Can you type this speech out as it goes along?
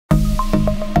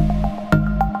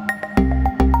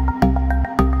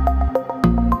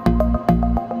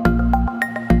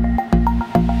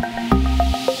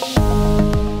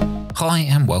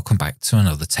welcome back to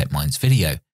another Tech Minds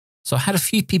video. So I had a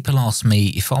few people ask me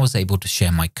if I was able to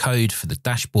share my code for the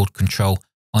dashboard control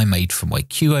I made for my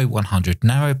QO-100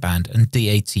 narrowband and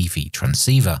DATV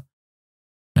transceiver.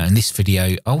 Now in this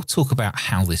video, I'll talk about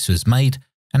how this was made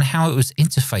and how it was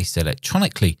interfaced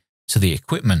electronically to the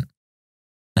equipment.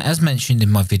 Now, as mentioned in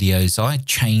my videos, I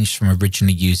changed from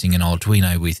originally using an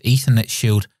Arduino with Ethernet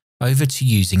shield over to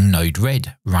using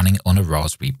nodered running on a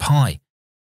Raspberry Pi.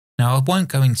 Now, I won't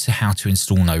go into how to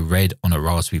install nodered on a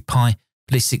Raspberry Pi,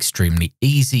 but it's extremely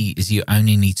easy as you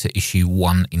only need to issue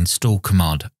one install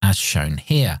command as shown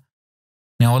here.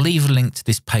 Now, I'll leave a link to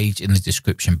this page in the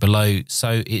description below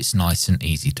so it's nice and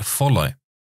easy to follow.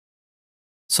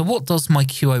 So what does my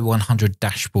QO-100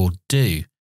 dashboard do?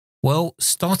 Well,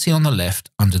 starting on the left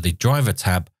under the driver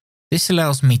tab, this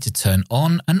allows me to turn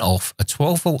on and off a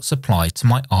 12-volt supply to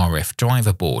my RF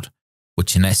driver board,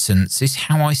 which in essence is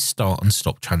how I start and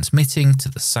stop transmitting to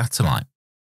the satellite.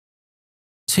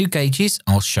 Two gauges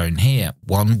are shown here,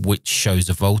 one which shows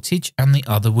a voltage and the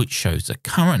other which shows a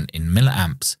current in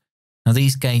milliamps. Now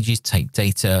these gauges take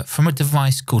data from a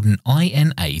device called an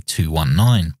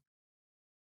INA219.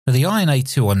 Now, the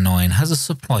INA219 has a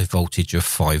supply voltage of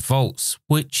 5 volts,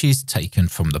 which is taken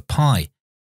from the Pi.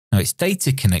 Now its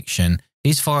data connection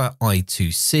is via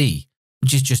I2C,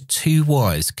 which is just two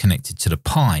wires connected to the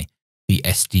Pi, the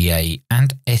SDA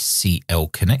and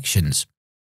SCL connections.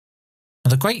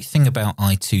 Now, the great thing about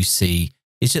I2C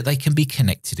is that they can be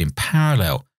connected in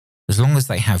parallel. As long as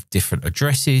they have different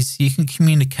addresses, you can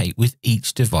communicate with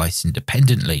each device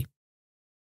independently.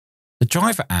 The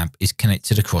driver amp is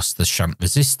connected across the shunt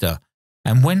resistor,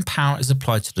 and when power is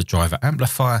applied to the driver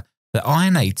amplifier, the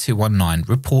INA219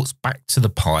 reports back to the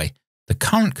Pi the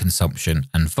current consumption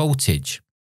and voltage.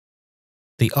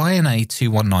 The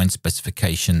INA219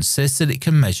 specification says that it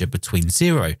can measure between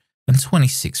 0 and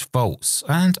 26 volts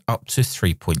and up to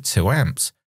 3.2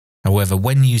 amps. However,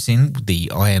 when using the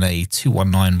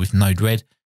INA219 with nodered,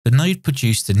 the node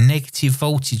produced a negative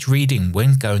voltage reading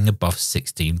when going above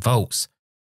 16 volts.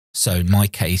 So in my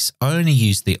case, I only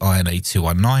used the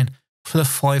INA219 for the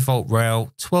 5 volt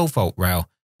rail, 12 volt rail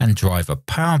and driver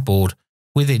power board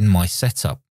within my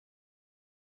setup.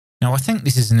 Now I think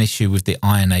this is an issue with the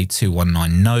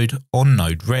INA219 node on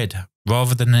nodered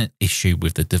rather than an issue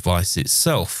with the device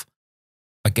itself.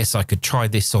 I guess I could try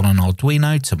this on an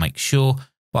Arduino to make sure,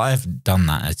 but I haven't done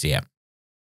that as yet.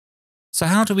 So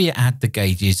how do we add the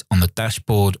gauges on the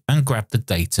dashboard and grab the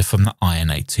data from the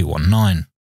INA219?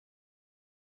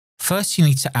 First, you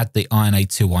need to add the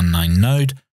INA219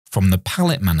 node from the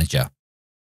palette manager.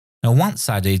 Now once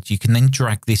added, you can then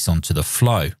drag this onto the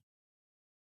flow.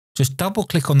 Just double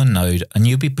click on the node and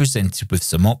you'll be presented with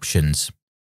some options.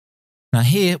 Now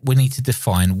here we need to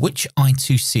define which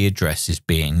I2C address is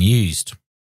being used.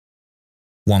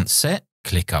 Once set,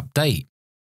 click Update.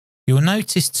 You will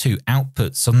notice two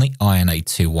outputs on the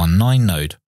INA219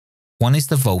 node. One is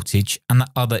the voltage and the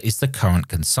other is the current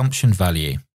consumption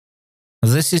value. Now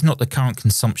this is not the current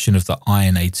consumption of the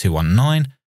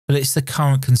INA219, but it's the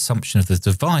current consumption of the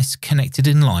device connected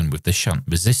in line with the shunt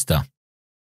resistor.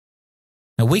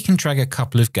 Now we can drag a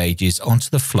couple of gauges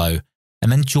onto the flow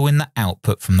and then join the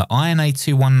output from the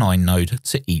INA219 node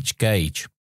to each gauge.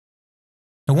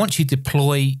 Now once you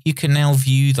deploy, you can now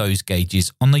view those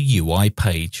gauges on the UI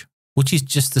page, which is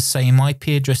just the same IP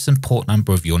address and port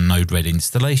number of your nodered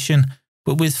installation,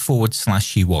 but with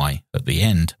 /UI at the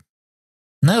end.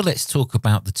 Now let's talk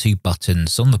about the two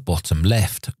buttons on the bottom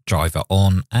left, driver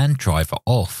on and driver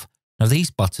off. Now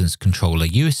these buttons control a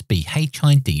USB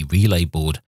HID relay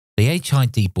board. The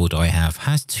HID board I have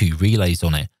has two relays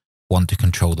on it, one to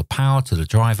control the power to the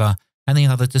driver and the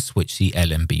other to switch the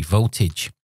LNB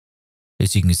voltage.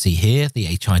 As you can see here, the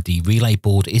HID relay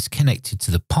board is connected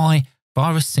to the Pi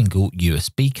via a single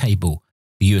USB cable.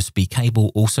 The USB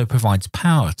cable also provides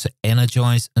power to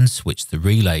energize and switch the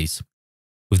relays.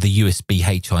 With the USB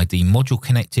HID module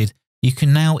connected, you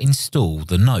can now install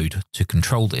the node to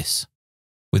control this.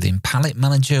 Within Palette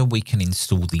Manager, we can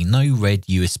install the nodered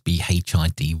USB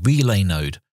HID relay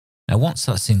node. Now once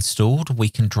that's installed, we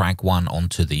can drag one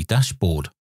onto the dashboard.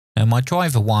 Now my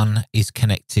driver 1 is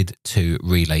connected to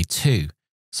relay 2.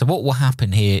 So what will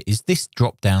happen here is this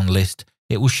drop-down list,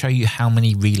 it will show you how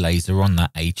many relays are on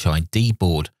that HID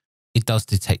board. It does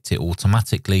detect it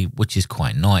automatically, which is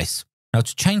quite nice. Now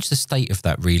to change the state of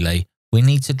that relay, we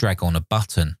need to drag on a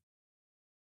button.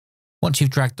 Once you've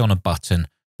dragged on a button,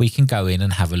 we can go in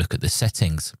and have a look at the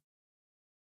settings.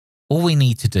 All we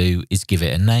need to do is give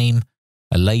it a name,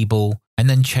 a label, and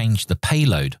then change the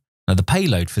payload. Now the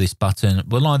payload for this button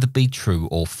will either be true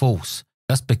or false.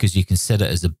 That's because you can set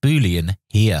it as a Boolean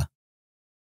here.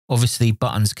 Obviously,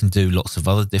 buttons can do lots of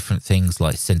other different things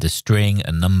like send a string,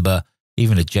 a number,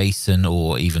 even a JSON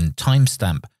or even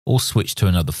timestamp, or switch to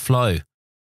another flow.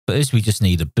 But as we just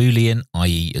need a Boolean,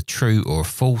 i.e. a true or a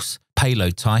false,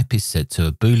 payload type is set to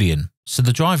a Boolean. So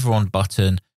the driver on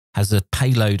button has a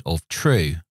payload of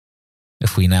true.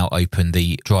 If we now open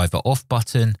the driver off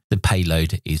button, the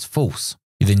payload is false.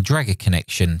 You then drag a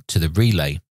connection to the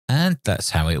relay, and that's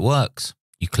how it works.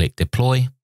 You click deploy,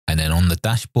 and then on the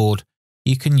dashboard,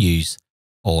 you can use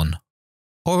on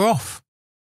or off.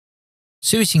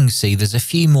 So as you can see, there's a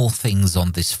few more things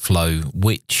on this flow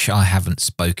which I haven't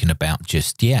spoken about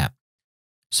just yet.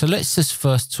 So let's just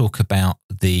first talk about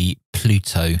the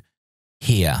Pluto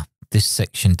here, this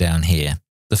section down here.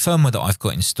 The firmware that I've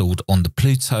got installed on the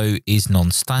Pluto is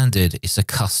non-standard. It's a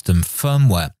custom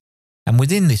firmware. And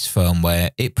within this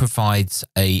firmware, it provides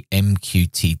a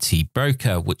MQTT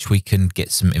broker, which we can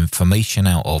get some information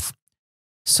out of.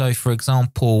 So for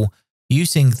example,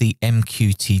 using the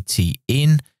MQTT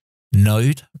in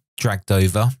node dragged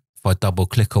over, if I double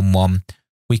click on one,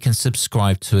 we can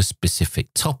subscribe to a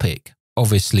specific topic.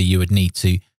 Obviously, you would need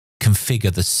to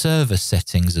configure the server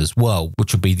settings as well,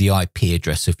 which will be the IP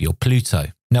address of your Pluto.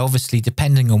 Now, obviously,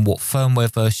 depending on what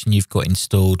firmware version you've got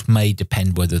installed may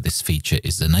depend whether this feature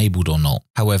is enabled or not.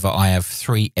 However, I have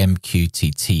 3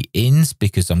 MQTT ins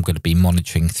because I'm going to be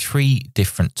monitoring 3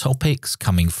 different topics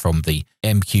coming from the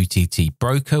MQTT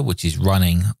broker, which is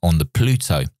running on the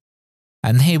Pluto.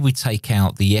 And here we take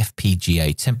out the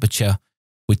FPGA temperature,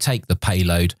 we take the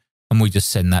payload, and we just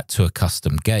send that to a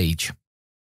custom gauge.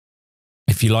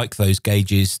 If you like those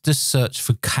gauges, just search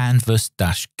for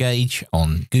Canvas-gauge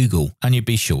on Google and you'll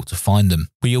be sure to find them.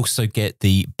 We also get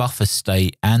the buffer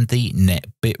state and the net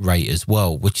bitrate as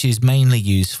well, which is mainly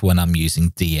used for when I'm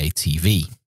using DATV.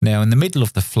 Now in the middle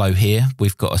of the flow here,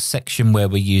 we've got a section where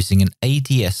we're using an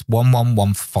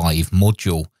ADS1115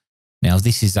 module. Now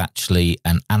this is actually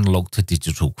an analog to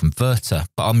digital converter,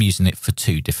 but I'm using it for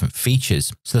 2 different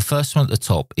features. So the first one at the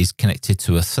top is connected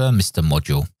to a thermistor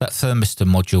module. That thermistor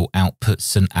module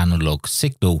outputs an analog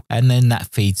signal, and then that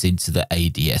feeds into the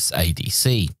ADS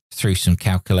ADC. Through some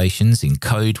calculations in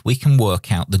code, we can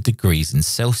work out the degrees in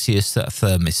Celsius that a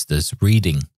thermistor's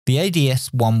reading. The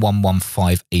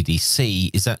ADS1115 ADC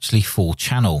is actually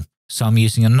 4-channel. So I'm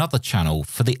using another channel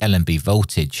for the LNB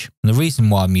voltage. And the reason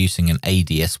why I'm using an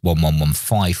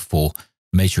ADS1115 for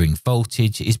measuring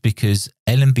voltage is because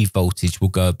LNB voltage will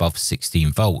go above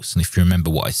 16 volts. And if you remember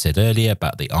what I said earlier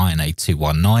about the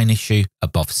INA219 issue,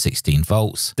 above 16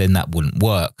 volts, then that wouldn't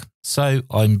work. So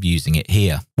I'm using it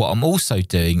here. What I'm also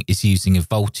doing is using a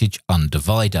voltage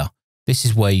undivider. This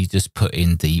is where you just put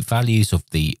in the values of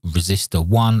the resistor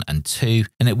 1 and 2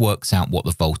 and it works out what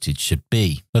the voltage should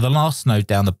be. But the last node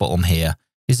down the bottom here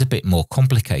is a bit more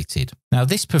complicated. Now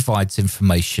this provides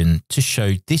information to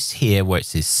show this here where it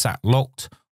says SAT locked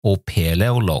or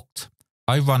PLL locked.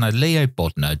 I run a Leo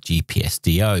Bodner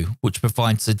GPSDO which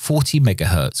provides a 40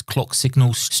 MHz clock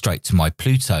signal straight to my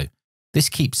Pluto. This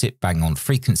keeps it bang on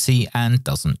frequency and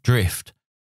doesn't drift.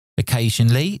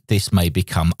 Occasionally, this may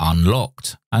become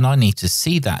unlocked, and I need to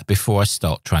see that before I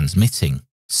start transmitting.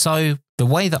 So, the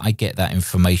way that I get that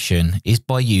information is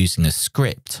by using a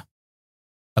script.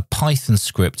 A Python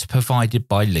script provided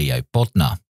by Leo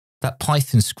Bodner. That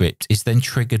Python script is then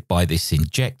triggered by this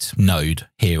inject node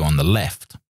here on the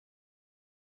left.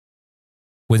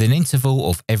 With an interval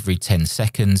of every 10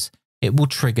 seconds, it will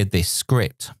trigger this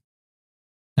script.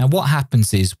 Now what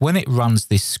happens is when it runs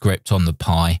this script on the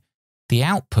Pi, the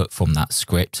output from that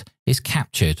script is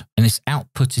captured and is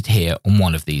outputted here on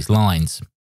one of these lines.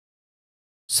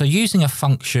 So using a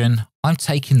function, I'm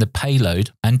taking the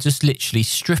payload and just literally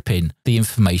stripping the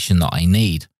information that I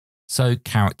need. So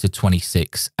character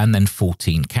 26 and then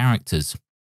 14 characters.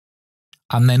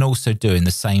 I'm then also doing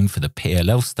the same for the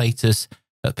PLL status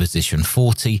at position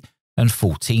 40 and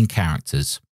 14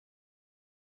 characters.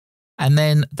 And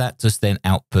then that just then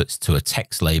outputs to a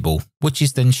text label, which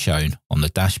is then shown on the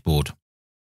dashboard.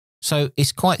 So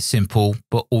it's quite simple,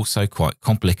 but also quite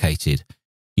complicated.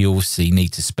 You obviously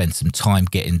need to spend some time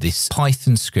getting this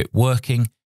Python script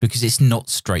working because it's not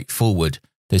straightforward.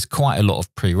 There's quite a lot of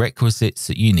prerequisites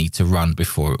that you need to run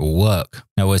before it will work.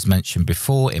 Now, as mentioned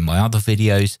before in my other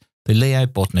videos, the Leo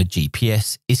Bodner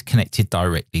GPS is connected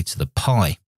directly to the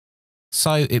Pi.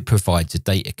 So it provides a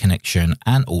data connection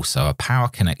and also a power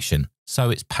connection. So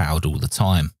it's powered all the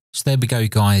time. So there we go,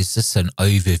 guys. Just an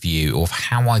overview of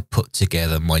how I put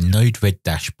together my nodered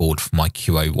dashboard for my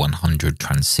QO-100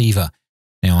 transceiver.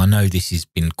 Now, I know this has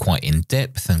been quite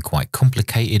in-depth and quite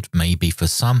complicated, maybe for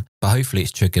some, but hopefully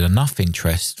it's triggered enough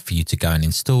interest for you to go and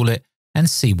install it and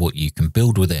see what you can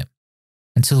build with it.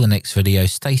 Until the next video,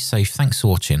 stay safe, thanks for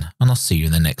watching, and I'll see you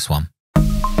in the next one.